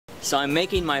So I'm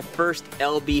making my first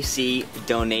LBC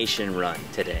donation run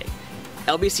today.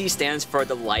 LBC stands for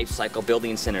the Lifecycle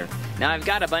Building Center. Now I've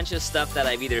got a bunch of stuff that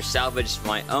I've either salvaged from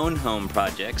my own home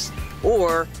projects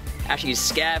or actually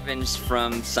scavenged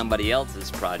from somebody else's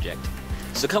project.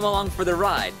 So come along for the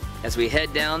ride as we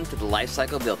head down to the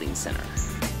Lifecycle Building Center.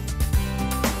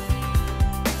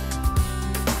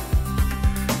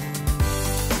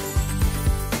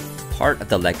 Part of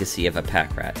the legacy of a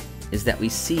pack rat is that we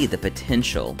see the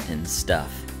potential in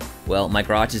stuff. Well, my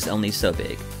garage is only so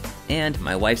big, and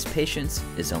my wife's patience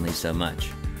is only so much.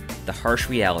 The harsh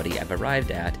reality I've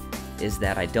arrived at is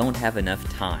that I don't have enough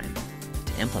time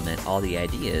to implement all the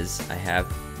ideas I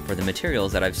have for the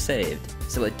materials that I've saved.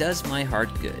 So it does my heart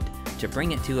good to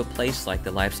bring it to a place like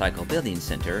the Lifecycle Building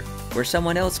Center where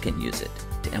someone else can use it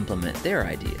to implement their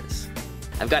ideas.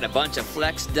 I've got a bunch of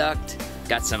flex duct,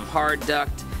 got some hard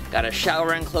duct, got a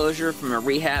shower enclosure from a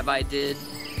rehab I did,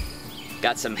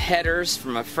 got some headers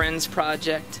from a friend's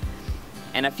project,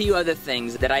 and a few other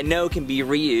things that I know can be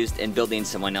reused in building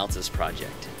someone else's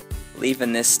project.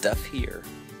 Leaving this stuff here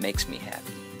makes me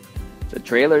happy. The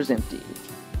trailer's empty.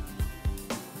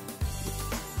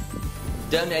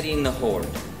 Donating the Hoard.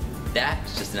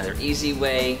 That's just another easy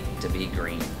way to be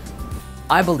green.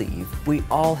 I believe we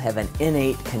all have an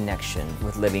innate connection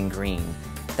with living green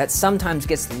that sometimes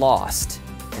gets lost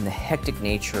in the hectic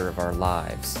nature of our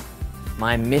lives.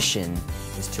 My mission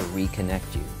is to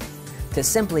reconnect you, to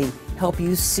simply help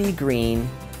you see green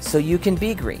so you can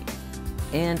be green,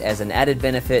 and as an added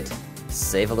benefit,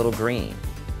 save a little green.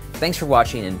 Thanks for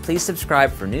watching, and please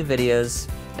subscribe for new videos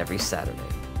every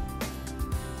Saturday.